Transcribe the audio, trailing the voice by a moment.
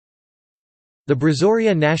The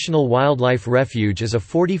Brazoria National Wildlife Refuge is a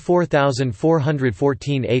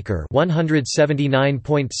 44,414-acre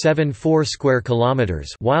 (179.74 square kilometers)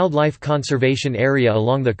 wildlife conservation area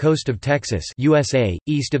along the coast of Texas, USA,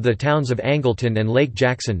 east of the towns of Angleton and Lake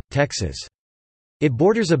Jackson, Texas. It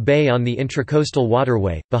borders a bay on the Intracoastal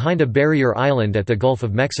Waterway, behind a barrier island at the Gulf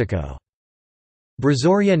of Mexico.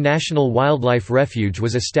 Brazoria National Wildlife Refuge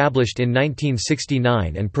was established in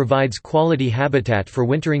 1969 and provides quality habitat for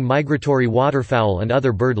wintering migratory waterfowl and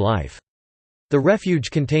other bird life. The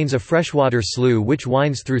refuge contains a freshwater slough which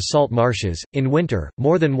winds through salt marshes. In winter,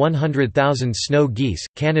 more than 100,000 snow geese,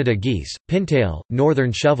 Canada geese, pintail,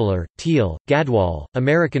 northern shoveler, teal, gadwall,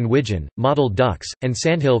 American widgeon, mottled ducks, and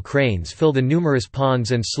sandhill cranes fill the numerous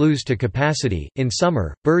ponds and sloughs to capacity. In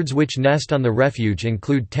summer, birds which nest on the refuge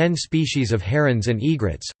include 10 species of herons and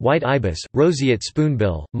egrets, white ibis, roseate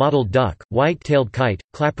spoonbill, mottled duck, white-tailed kite,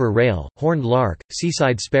 clapper rail, horned lark,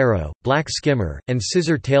 seaside sparrow, black skimmer, and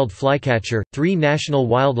scissor-tailed flycatcher. 3 national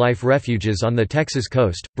wildlife refuges on the Texas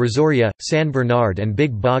coast, Brazoria, San Bernard and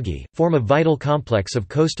Big Boggy, form a vital complex of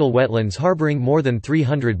coastal wetlands harboring more than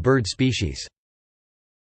 300 bird species.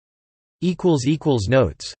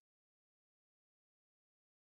 Notes